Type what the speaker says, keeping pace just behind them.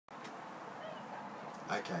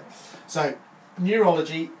Okay, so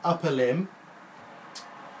neurology, upper limb.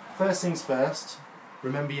 First things first,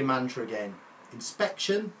 remember your mantra again.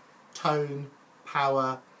 Inspection, tone,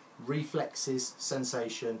 power, reflexes,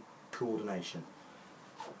 sensation, coordination.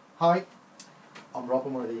 Hi, I'm Rob,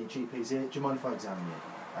 I'm one of the GPs here. Do you mind if I examine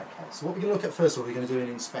you? Okay, so what we're going to look at first of all, we're going to do an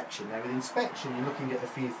inspection. Now with inspection you're looking at a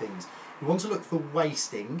few things. You want to look for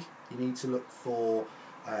wasting, you need to look for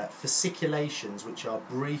fasciculations, which are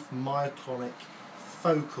brief myoclonic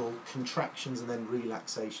focal contractions and then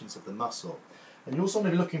relaxations of the muscle. And you also want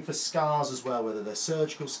to be looking for scars as well, whether they're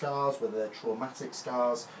surgical scars, whether they're traumatic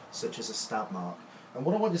scars, such as a stab mark. And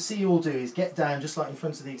what I want to see you all do is get down just like in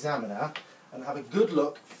front of the examiner and have a good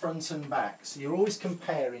look front and back. So you're always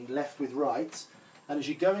comparing left with right, and as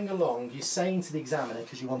you're going along you're saying to the examiner,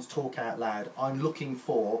 because you want to talk out loud, I'm looking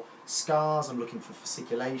for scars, I'm looking for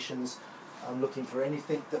fasciculations, I'm looking for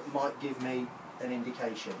anything that might give me an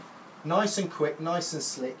indication. Nice and quick, nice and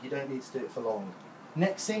slick, you don't need to do it for long.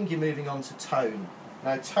 Next thing, you're moving on to tone.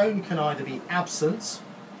 Now tone can either be absent,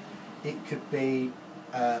 it could be,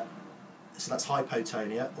 so that's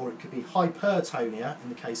hypotonia, or it could be hypertonia in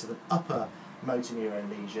the case of an upper motor neuron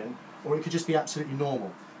lesion, or it could just be absolutely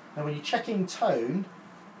normal. Now when you're checking tone,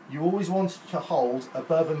 you always want to hold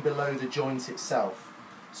above and below the joint itself.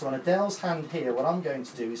 So on Adele's hand here, what I'm going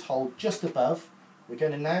to do is hold just above. We're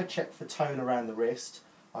going to now check for tone around the wrist.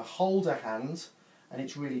 I hold her hand, and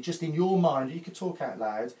it's really just in your mind, you could talk out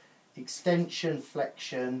loud, extension,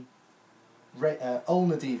 flexion,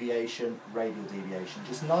 ulnar deviation, radial deviation.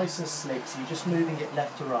 Just nice and slick, so you're just moving it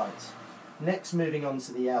left to right. Next, moving on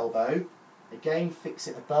to the elbow. Again, fix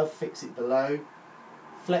it above, fix it below.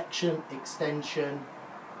 Flexion, extension,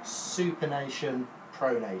 supination,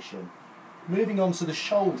 pronation. Moving on to the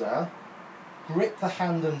shoulder, grip the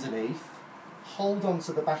hand underneath, hold on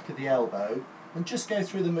to the back of the elbow, and just go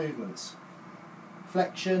through the movements.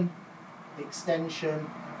 Flexion, extension,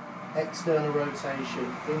 external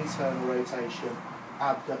rotation, internal rotation,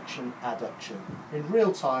 abduction, adduction. In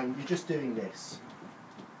real time, you're just doing this.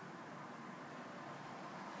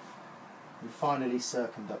 And finally,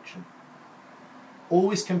 circumduction.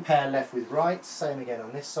 Always compare left with right, same again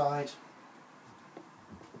on this side.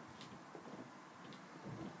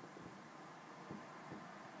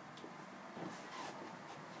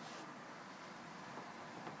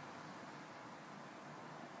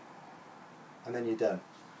 And then you're done.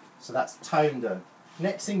 So that's tone done.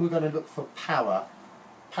 Next thing, we're going to look for power.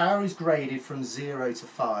 Power is graded from 0 to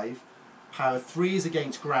 5. Power 3 is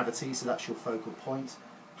against gravity, so that's your focal point.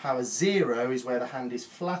 Power 0 is where the hand is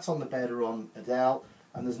flat on the bed or on Adele,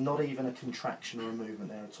 and there's not even a contraction or a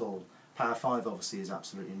movement there at all. Power 5 obviously is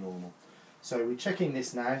absolutely normal. So we're checking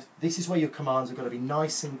this now. This is where your commands have got to be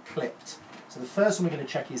nice and clipped. So the first one we're going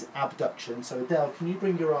to check is abduction. So Adele, can you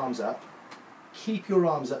bring your arms up? Keep your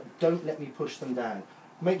arms up, don't let me push them down.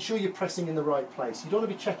 Make sure you're pressing in the right place. You don't want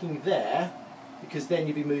to be checking there, because then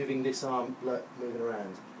you'll be moving this arm, moving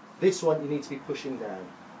around. This one you need to be pushing down.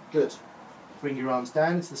 Good. Bring your arms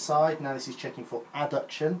down to the side. Now this is checking for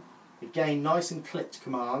adduction. Again, nice and clipped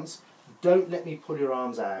commands. Don't let me pull your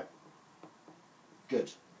arms out.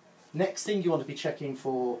 Good. Next thing, you want to be checking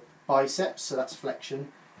for biceps, so that's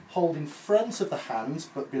flexion. Hold in front of the hand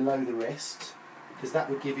but below the wrist, because that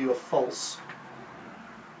would give you a false.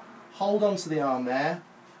 Hold on to the arm there,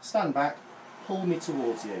 stand back, pull me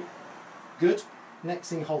towards you. Good. Next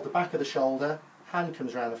thing, hold the back of the shoulder, hand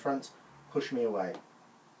comes around the front, push me away.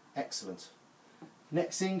 Excellent.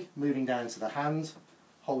 Next thing, moving down to the hand,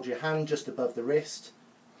 hold your hand just above the wrist,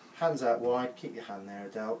 hands out wide, keep your hand there,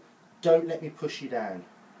 Adele. Don't let me push you down.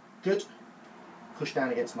 Good. Push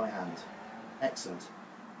down against my hand. Excellent.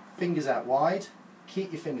 Fingers out wide,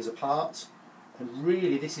 keep your fingers apart, and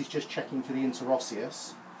really this is just checking for the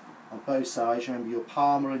interosseous. On both sides, remember your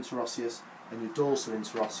palmar interosseous and your dorsal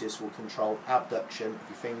interosseous will control abduction of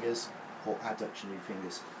your fingers or adduction of your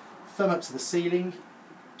fingers. Thumb up to the ceiling,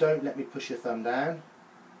 don't let me push your thumb down.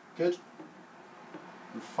 Good.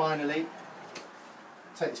 And finally,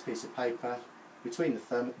 take this piece of paper between the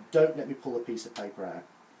thumb, don't let me pull the piece of paper out.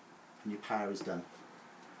 And your power is done.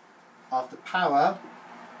 After power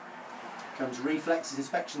comes reflexes,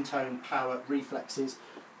 inspection, tone, power, reflexes.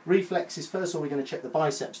 Reflexes, first of all we're going to check the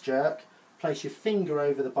biceps jerk. Place your finger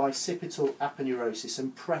over the bicipital aponeurosis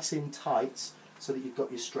and press in tight so that you've got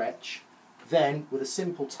your stretch. Then with a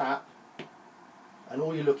simple tap, and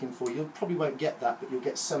all you're looking for, you probably won't get that, but you'll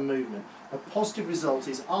get some movement. A positive result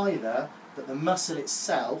is either that the muscle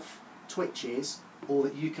itself twitches or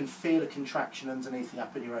that you can feel a contraction underneath the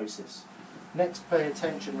aponeurosis. Next, pay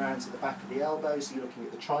attention round to the back of the elbow, so you're looking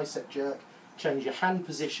at the tricep jerk. Change your hand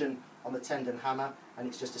position on the tendon hammer, and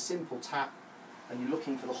it's just a simple tap, and you're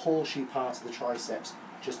looking for the horseshoe part of the triceps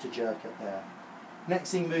just to jerk it there.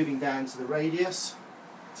 Next thing, moving down to the radius,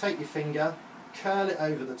 take your finger, curl it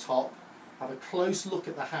over the top, have a close look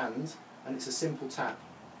at the hand, and it's a simple tap.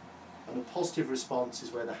 And the positive response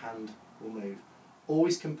is where the hand will move.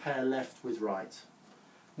 Always compare left with right.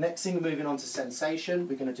 Next thing, moving on to sensation,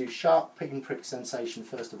 we're going to do sharp pinprick sensation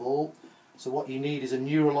first of all. So what you need is a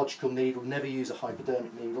neurological needle, never use a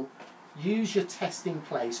hypodermic needle. Use your testing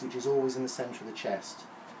place, which is always in the centre of the chest.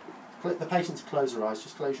 Click the patient to close their eyes,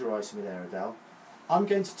 just close your eyes for me there, Adele. I'm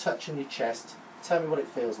going to touch on your chest, tell me what it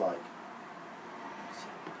feels like.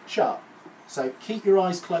 Sharp. So keep your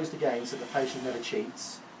eyes closed again so the patient never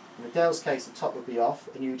cheats. In Adele's case, the top would be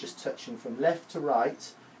off and you're just touching from left to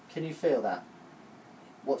right. Can you feel that?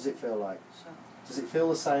 What does it feel like? Does it feel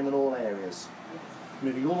the same in all areas?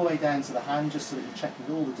 Moving all the way down to the hand just so that you're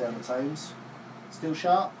checking all the dermatomes. Still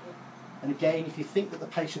sharp? And again, if you think that the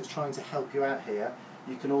patient's trying to help you out here,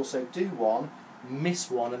 you can also do one,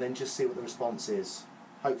 miss one, and then just see what the response is.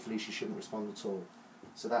 Hopefully she shouldn't respond at all.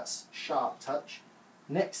 So that's sharp touch.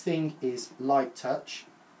 Next thing is light touch.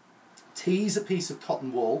 Tease a piece of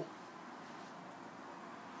cotton wool.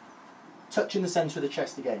 Touch in the centre of the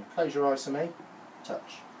chest again. Close your eyes for me.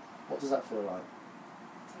 Touch. What does that feel like?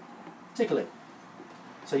 Tickling.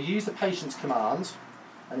 So use the patient's command,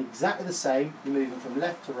 and exactly the same, you're moving from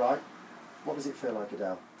left to right. What does it feel like,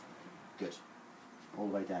 Adele? Good. All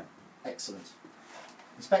the way down. Excellent.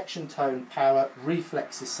 Inspection, tone, power,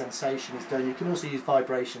 reflexes, sensation is done. You can also use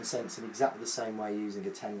vibration sense in exactly the same way using a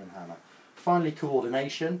tendon hammer. Finally,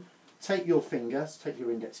 coordination. Take your fingers, take your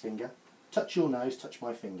index finger, touch your nose, touch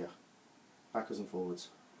my finger. Backwards and forwards.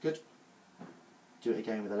 Good. Do it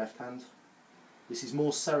again with the left hand. This is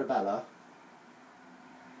more cerebellar,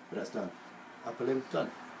 but that's done. Upper limb, done.